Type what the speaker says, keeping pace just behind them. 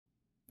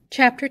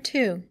Chapter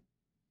 2.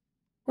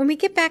 When we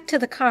get back to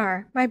the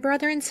car, my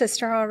brother and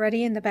sister are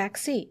already in the back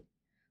seat.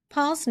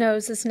 Paul's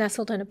nose is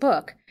nestled in a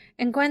book,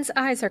 and Gwen's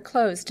eyes are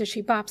closed as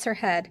she bops her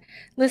head,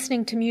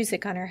 listening to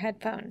music on her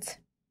headphones.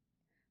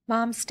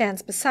 Mom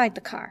stands beside the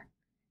car,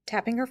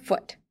 tapping her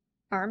foot,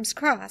 arms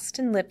crossed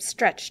and lips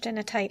stretched in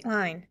a tight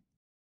line.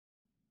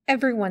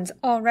 "Everyone's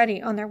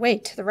already on their way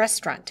to the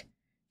restaurant,"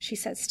 she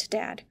says to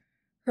Dad,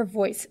 her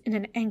voice in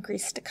an angry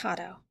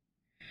staccato.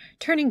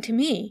 Turning to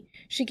me,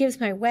 she gives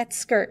my wet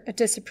skirt a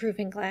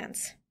disapproving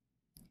glance.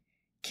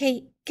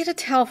 "Kate, get a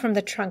towel from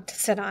the trunk to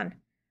sit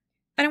on.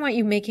 I don't want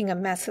you making a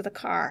mess of the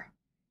car.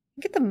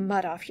 Get the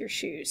mud off your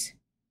shoes."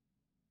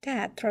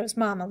 Dad throws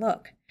Mom a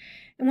look,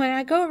 and when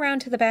I go around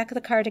to the back of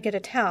the car to get a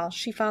towel,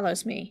 she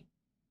follows me.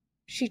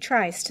 She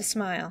tries to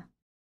smile,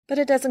 but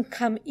it doesn't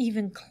come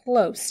even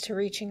close to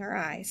reaching her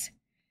eyes,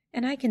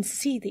 and I can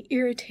see the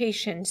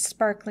irritation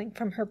sparkling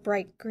from her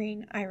bright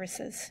green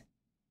irises.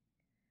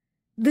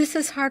 "This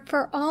is hard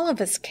for all of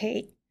us,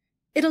 Kate.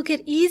 It'll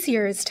get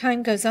easier as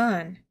time goes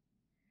on."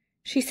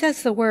 She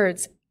says the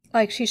words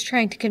like she's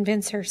trying to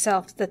convince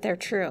herself that they're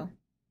true.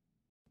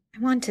 I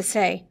want to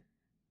say,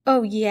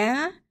 "Oh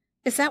yeah?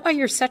 Is that why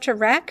you're such a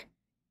wreck?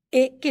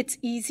 It gets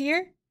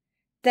easier?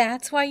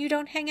 That's why you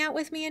don't hang out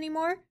with me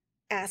anymore?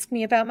 Ask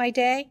me about my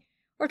day?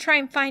 Or try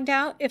and find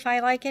out if I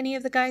like any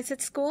of the guys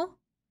at school?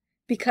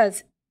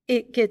 Because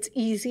it gets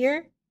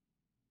easier?"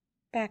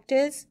 Fact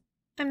is,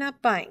 I'm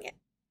not buying it.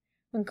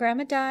 When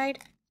Grandma died,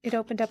 it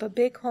opened up a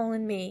big hole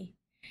in me.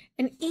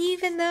 And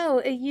even though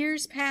a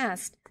year's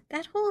passed,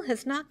 that hole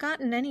has not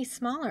gotten any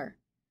smaller.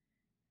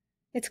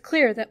 It's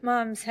clear that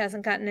Mom's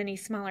hasn't gotten any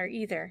smaller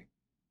either.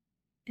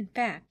 In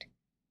fact,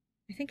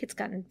 I think it's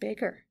gotten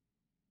bigger.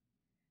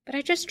 But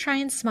I just try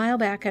and smile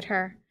back at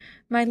her,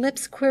 my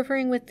lips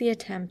quivering with the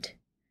attempt.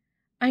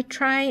 I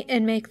try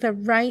and make the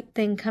right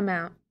thing come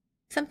out.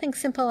 Something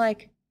simple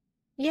like,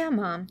 "Yeah,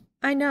 Mom,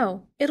 I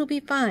know, it'll be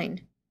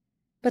fine."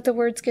 But the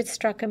words get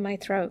stuck in my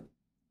throat.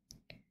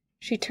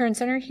 She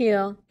turns on her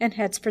heel and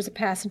heads for the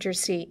passenger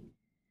seat.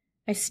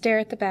 I stare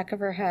at the back of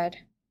her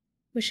head,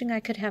 wishing I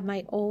could have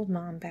my old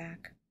Mom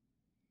back.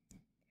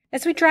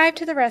 As we drive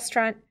to the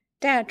restaurant,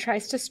 Dad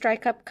tries to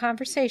strike up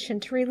conversation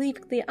to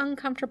relieve the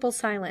uncomfortable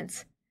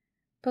silence.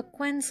 But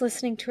Gwen's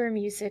listening to her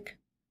music,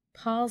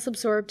 Paul's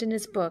absorbed in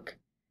his book,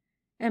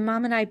 and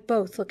Mom and I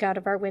both look out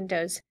of our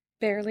windows,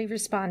 barely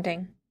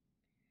responding.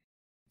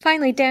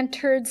 Finally, Dad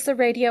turns the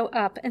radio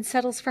up and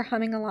settles for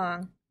humming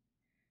along.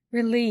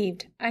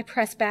 Relieved, I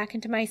press back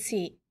into my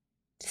seat,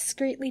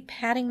 discreetly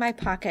patting my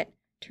pocket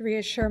to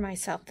reassure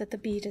myself that the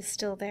bead is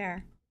still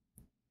there.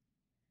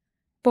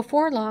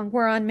 Before long,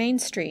 we're on Main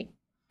Street,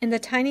 in the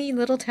tiny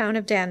little town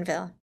of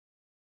Danville.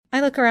 I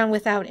look around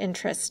without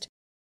interest,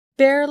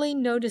 barely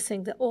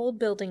noticing the old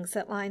buildings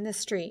that line the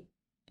street.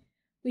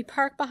 We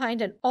park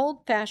behind an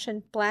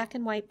old-fashioned black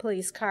and white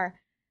police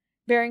car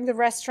bearing the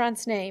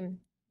restaurant's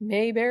name,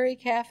 Mayberry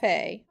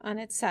Cafe, on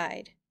its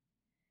side.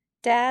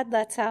 Dad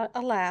lets out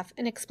a laugh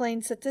and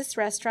explains that this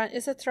restaurant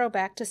is a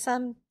throwback to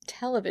some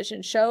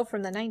television show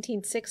from the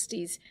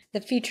 1960s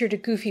that featured a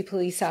goofy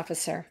police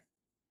officer.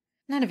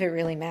 None of it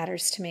really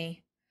matters to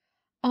me.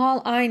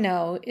 All I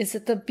know is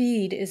that the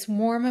bead is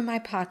warm in my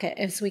pocket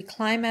as we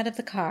climb out of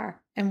the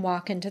car and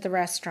walk into the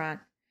restaurant.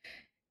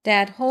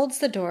 Dad holds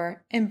the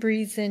door and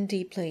breathes in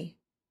deeply.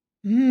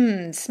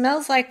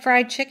 Smells like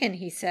fried chicken,"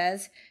 he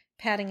says,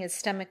 patting his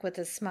stomach with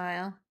a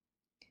smile.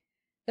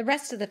 The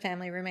rest of the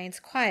family remains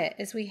quiet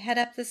as we head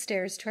up the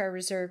stairs to our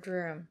reserved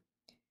room.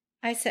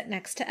 I sit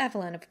next to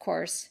Evelyn, of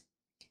course.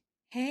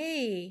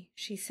 "Hey,"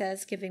 she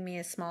says, giving me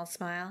a small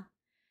smile.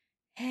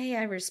 "Hey,"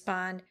 I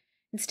respond,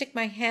 and stick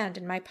my hand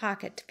in my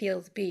pocket to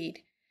feel the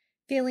bead,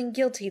 feeling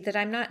guilty that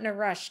I'm not in a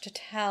rush to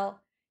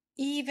tell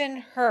even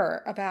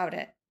her about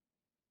it.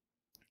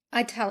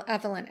 I tell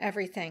Evelyn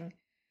everything,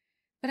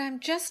 but I'm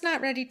just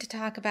not ready to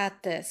talk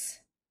about this.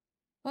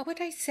 What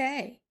would I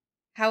say?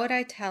 How would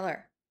I tell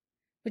her?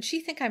 Would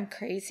she think I'm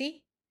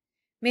crazy?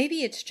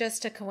 Maybe it's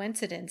just a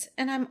coincidence,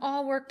 and I'm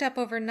all worked up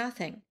over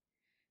nothing.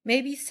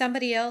 Maybe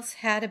somebody else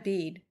had a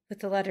bead with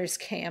the letters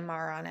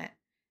KMR on it,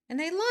 and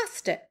they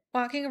lost it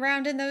walking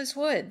around in those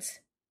woods.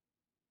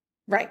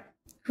 Right,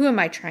 who am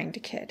I trying to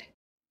kid?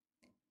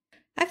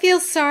 I feel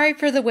sorry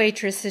for the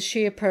waitress as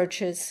she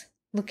approaches,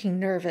 looking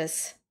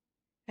nervous.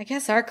 I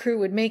guess our crew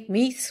would make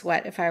me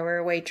sweat if I were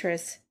a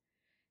waitress.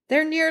 There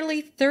are nearly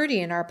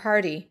 30 in our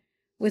party,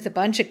 with a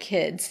bunch of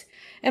kids,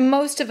 and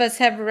most of us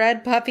have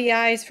red puffy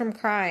eyes from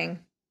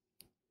crying.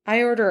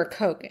 I order a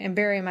Coke and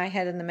bury my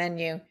head in the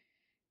menu,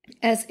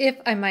 as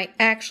if I might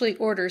actually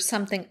order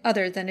something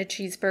other than a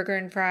cheeseburger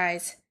and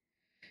fries.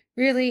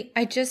 Really,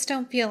 I just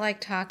don't feel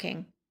like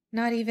talking,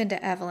 not even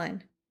to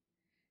Evelyn.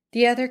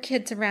 The other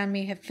kids around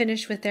me have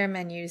finished with their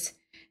menus,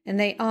 and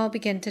they all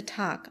begin to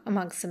talk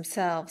amongst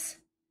themselves.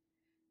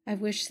 I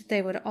wish that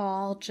they would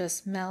all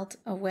just melt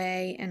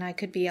away and I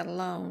could be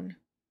alone.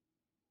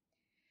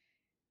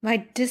 My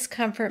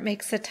discomfort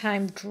makes the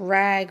time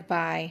drag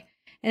by,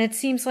 and it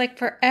seems like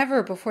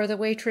forever before the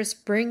waitress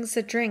brings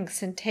the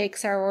drinks and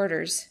takes our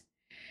orders.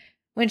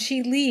 When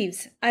she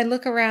leaves, I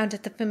look around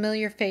at the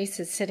familiar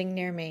faces sitting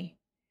near me.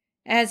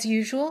 As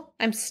usual,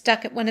 I'm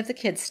stuck at one of the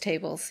kids'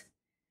 tables.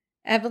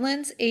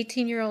 Evelyn's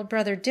 18-year-old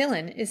brother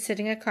Dylan is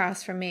sitting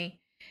across from me,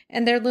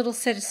 and their little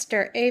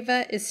sister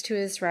Ava is to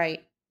his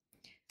right.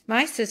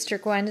 My sister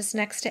Gwen is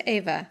next to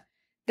Ava.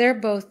 They're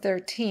both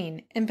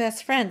 13 and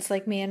best friends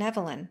like me and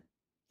Evelyn.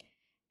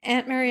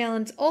 Aunt Mary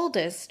Ellen's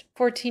oldest,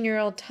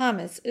 14-year-old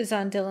Thomas, is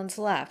on Dylan's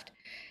left,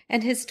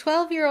 and his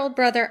 12-year-old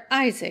brother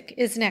Isaac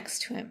is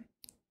next to him.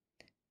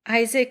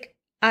 Isaac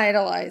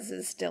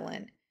idolizes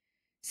Dylan,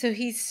 so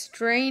he's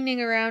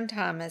straining around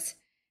Thomas,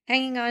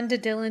 hanging on to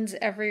Dylan's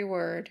every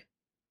word.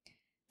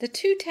 The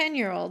two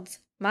 10-year-olds,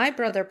 my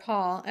brother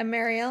Paul and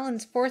Mary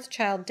Ellen's fourth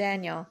child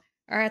Daniel,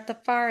 are at the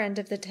far end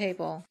of the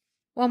table,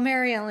 while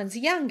Mary Ellen's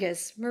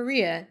youngest,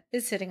 Maria,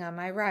 is sitting on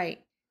my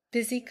right,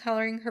 busy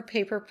coloring her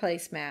paper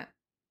placemat.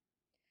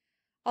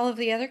 All of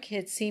the other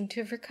kids seem to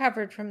have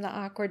recovered from the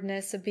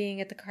awkwardness of being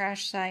at the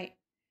crash site,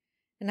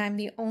 and I'm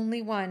the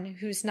only one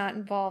who's not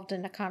involved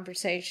in a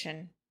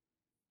conversation.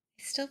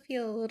 I still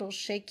feel a little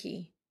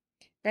shaky,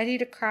 ready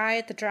to cry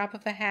at the drop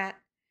of a hat,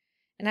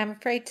 and I'm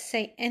afraid to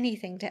say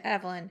anything to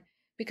Evelyn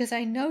because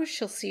I know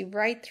she'll see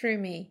right through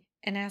me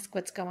and ask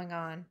what's going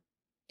on.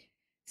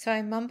 So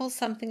I mumble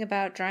something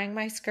about drying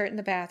my skirt in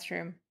the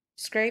bathroom,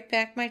 scrape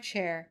back my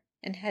chair,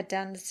 and head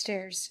down the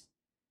stairs,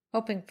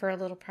 hoping for a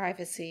little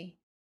privacy.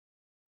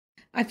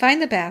 I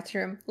find the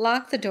bathroom,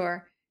 lock the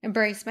door, and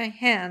brace my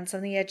hands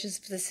on the edges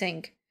of the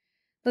sink,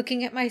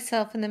 looking at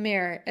myself in the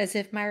mirror as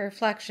if my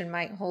reflection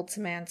might hold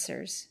some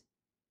answers.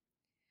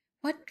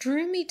 What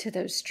drew me to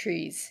those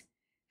trees?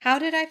 How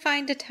did I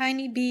find a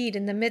tiny bead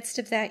in the midst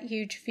of that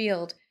huge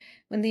field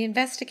when the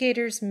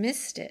investigators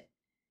missed it?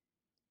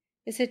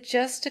 Is it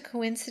just a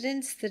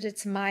coincidence that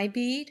it's my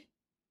bead?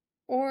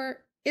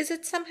 Or is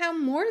it somehow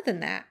more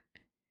than that?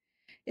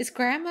 Is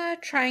Grandma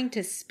trying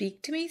to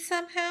speak to me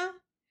somehow?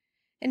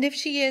 And if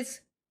she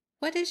is,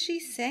 what is she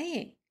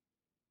saying?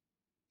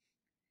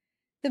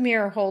 The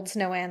mirror holds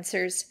no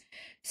answers,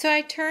 so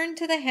I turn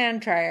to the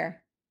hand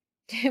dryer.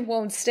 It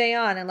won't stay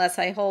on unless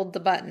I hold the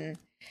button,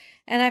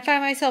 and I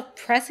find myself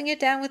pressing it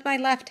down with my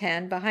left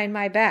hand behind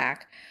my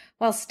back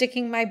while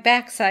sticking my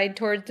backside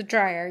toward the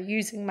dryer,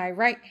 using my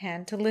right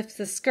hand to lift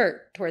the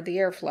skirt toward the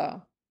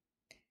airflow.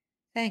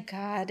 Thank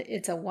God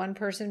it's a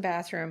one-person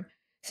bathroom,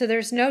 so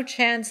there's no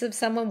chance of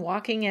someone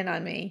walking in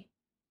on me.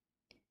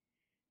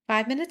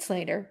 5 minutes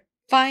later,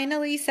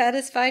 finally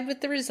satisfied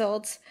with the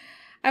results,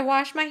 I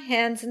wash my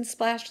hands and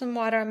splash some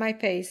water on my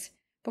face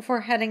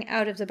before heading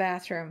out of the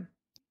bathroom.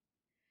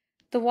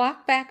 The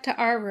walk back to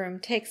our room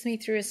takes me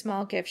through a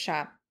small gift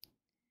shop.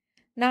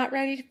 Not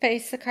ready to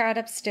face the crowd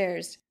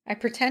upstairs, I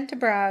pretend to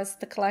browse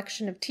the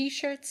collection of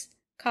t-shirts,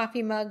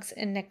 coffee mugs,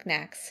 and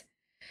knickknacks.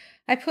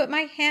 I put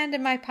my hand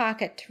in my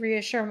pocket to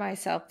reassure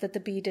myself that the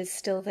bead is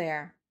still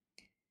there,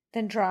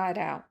 then draw it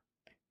out,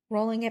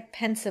 rolling it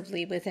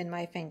pensively within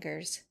my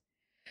fingers.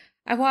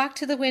 I walk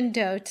to the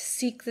window to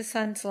seek the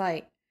sun's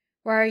light,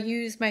 where I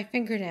use my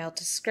fingernail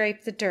to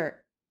scrape the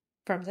dirt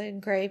from the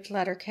engraved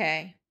letter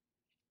K.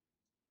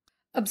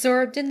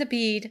 Absorbed in the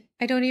bead,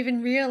 I don't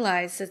even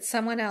realize that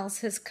someone else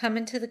has come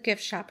into the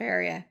gift shop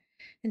area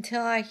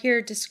until I hear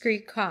a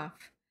discreet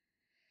cough.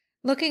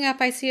 Looking up,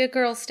 I see a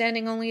girl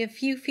standing only a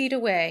few feet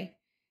away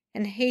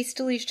and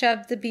hastily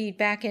shove the bead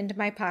back into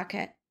my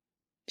pocket.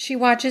 She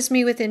watches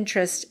me with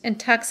interest and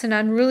tucks an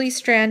unruly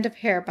strand of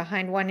hair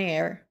behind one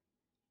ear.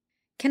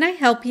 "Can I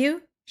help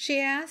you?" she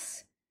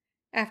asks,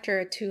 after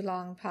a too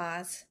long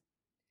pause.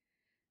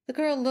 The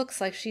girl looks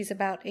like she's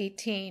about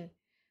 18,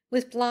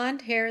 with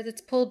blonde hair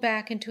that's pulled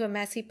back into a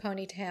messy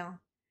ponytail.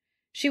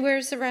 She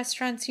wears the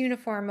restaurant's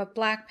uniform of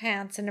black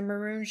pants and a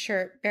maroon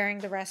shirt bearing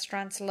the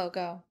restaurant's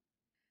logo.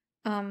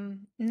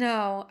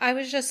 No, I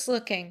was just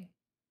looking."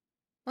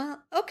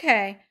 "Well,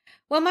 okay.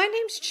 Well, my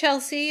name's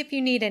Chelsea if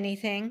you need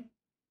anything."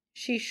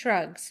 She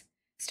shrugs,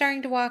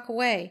 starting to walk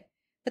away,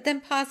 but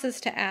then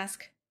pauses to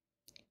ask,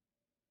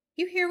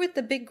 "You here with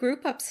the big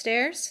group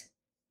upstairs?"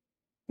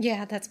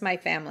 "Yeah, that's my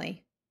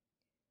family."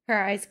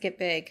 Her eyes get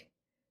big.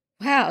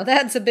 "Wow,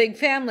 that's a big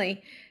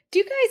family. Do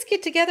you guys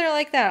get together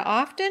like that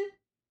often?"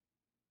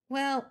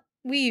 "Well,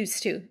 we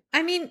used to.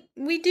 I mean,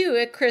 we do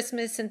at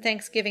Christmas and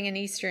Thanksgiving and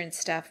Easter and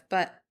stuff,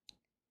 but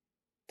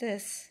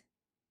this..."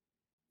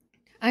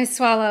 I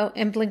swallow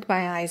and blink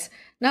my eyes,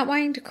 not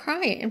wanting to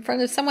cry in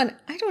front of someone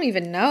I don't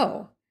even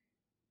know.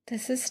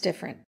 This is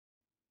different.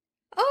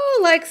 "Oh,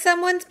 like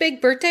someone's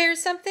big birthday or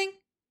something?"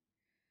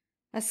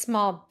 A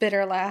small,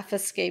 bitter laugh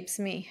escapes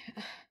me.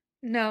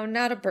 "No,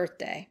 not a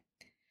birthday.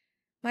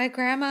 My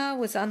grandma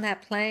was on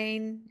that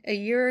plane a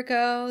year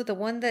ago, the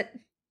one that..."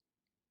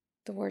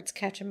 The words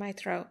catch in my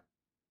throat.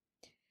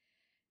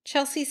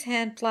 Chelsea's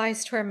hand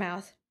flies to her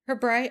mouth. Her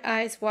bright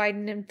eyes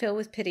widen and fill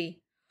with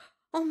pity.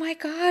 "Oh my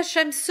gosh,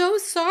 I'm so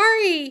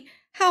sorry!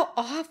 How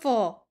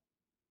awful!"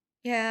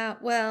 "Yeah,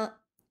 well,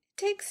 it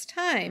takes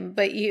time,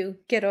 but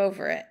you get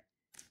over it,"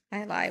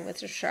 I lie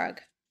with a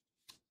shrug.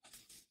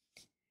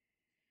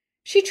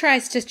 She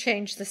tries to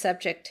change the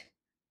subject.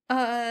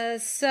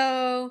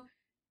 So,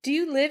 do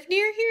you live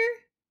near here?"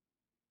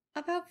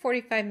 About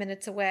 45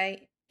 minutes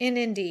away, in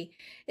Indy.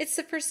 It's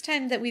the first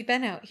time that we've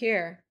been out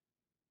here.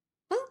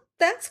 Well,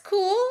 that's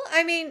cool.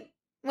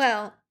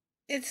 Well,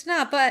 it's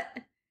not, but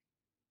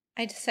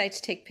I decide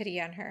to take pity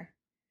on her.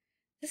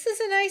 This is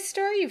a nice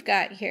store you've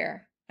got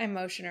here. I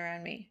motion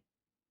around me.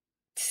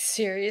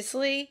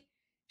 Seriously?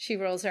 She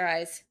rolls her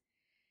eyes.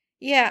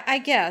 Yeah, I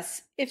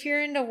guess, if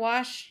you're into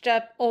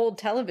washed-up old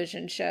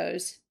television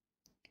shows.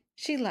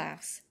 She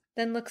laughs,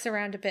 then looks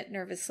around a bit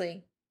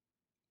nervously.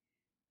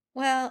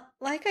 Well,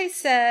 like I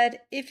said,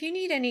 if you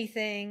need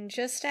anything,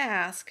 just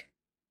ask.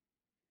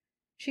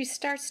 She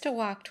starts to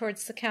walk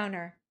towards the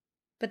counter,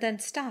 but then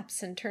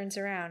stops and turns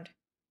around.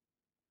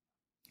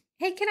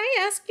 Hey, can I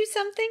ask you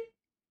something?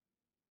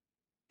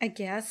 I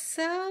guess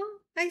so,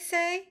 I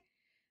say,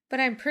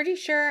 but I'm pretty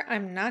sure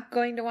I'm not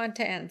going to want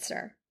to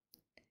answer.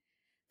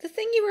 The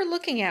thing you were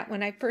looking at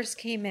when I first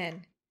came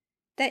in,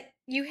 that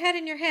you had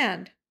in your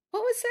hand,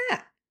 what was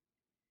that?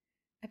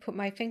 I put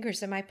my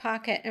fingers in my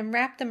pocket and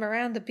wrap them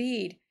around the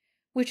bead,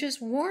 which is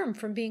warm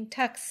from being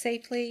tucked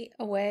safely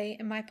away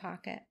in my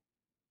pocket.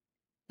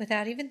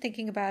 Without even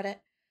thinking about it,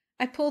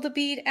 I pull the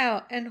bead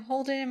out and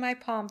hold it in my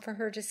palm for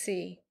her to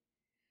see.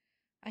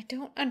 I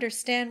don't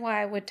understand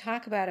why I would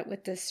talk about it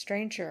with this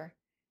stranger,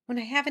 when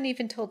I haven't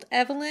even told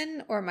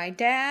Evelyn or my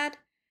dad,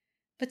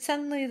 but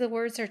suddenly the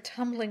words are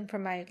tumbling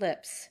from my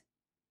lips.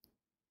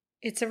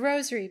 It's a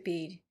rosary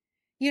bead.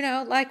 You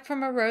know, like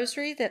from a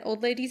rosary that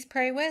old ladies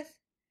pray with?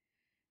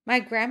 My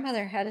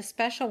grandmother had a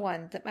special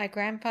one that my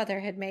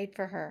grandfather had made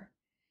for her.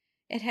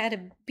 It had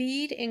a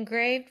bead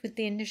engraved with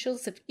the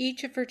initials of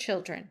each of her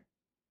children.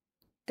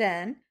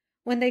 Then,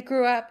 when they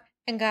grew up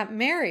and got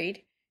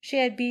married, she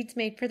had beads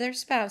made for their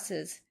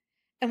spouses.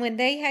 And when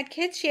they had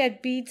kids, she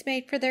had beads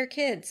made for their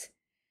kids.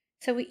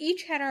 So we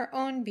each had our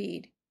own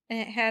bead, and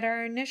it had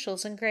our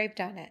initials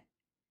engraved on it.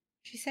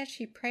 She said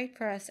she prayed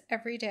for us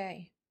every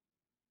day.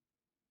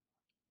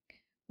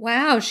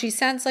 Wow, she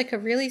sounds like a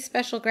really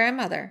special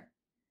grandmother.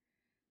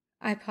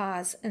 I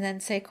pause and then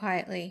say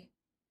quietly,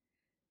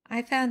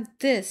 I found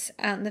this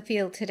out in the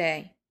field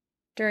today,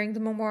 during the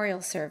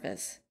memorial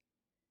service.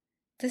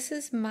 This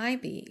is my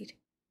bead.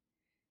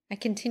 I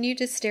continue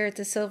to stare at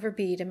the silver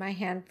bead in my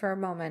hand for a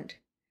moment,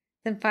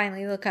 then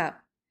finally look up.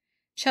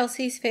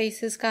 Chelsea's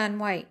face has gone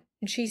white,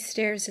 and she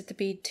stares at the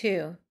bead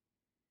too.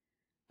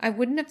 I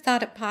wouldn't have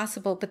thought it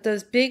possible, but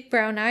those big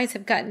brown eyes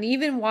have gotten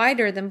even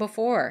wider than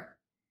before.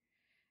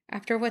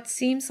 After what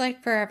seems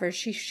like forever,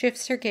 she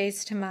shifts her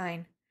gaze to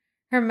mine.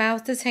 Her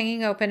mouth is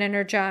hanging open and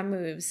her jaw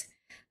moves,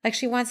 like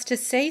she wants to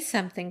say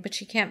something, but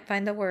she can't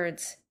find the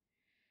words.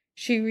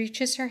 She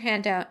reaches her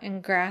hand out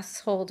and grasps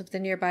hold of the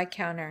nearby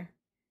counter,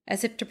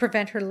 as if to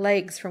prevent her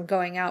legs from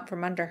going out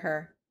from under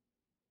her.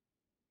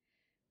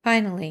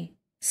 Finally,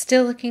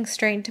 still looking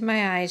straight into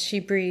my eyes,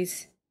 she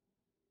breathes,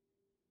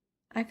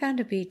 I found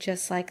a bead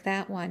just like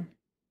that one,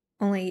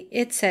 only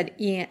it said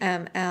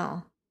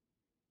EML.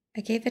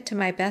 I gave it to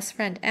my best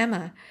friend,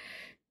 Emma.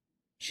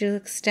 She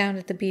looks down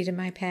at the bead in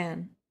my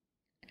pan.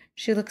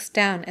 She looks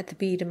down at the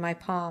bead in my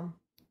palm.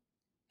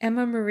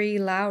 Emma Marie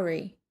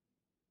Lowry.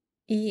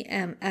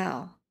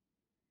 EML.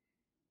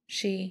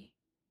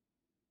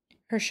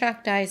 Her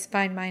shocked eyes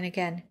find mine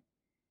again.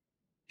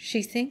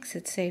 She thinks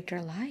it saved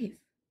her life.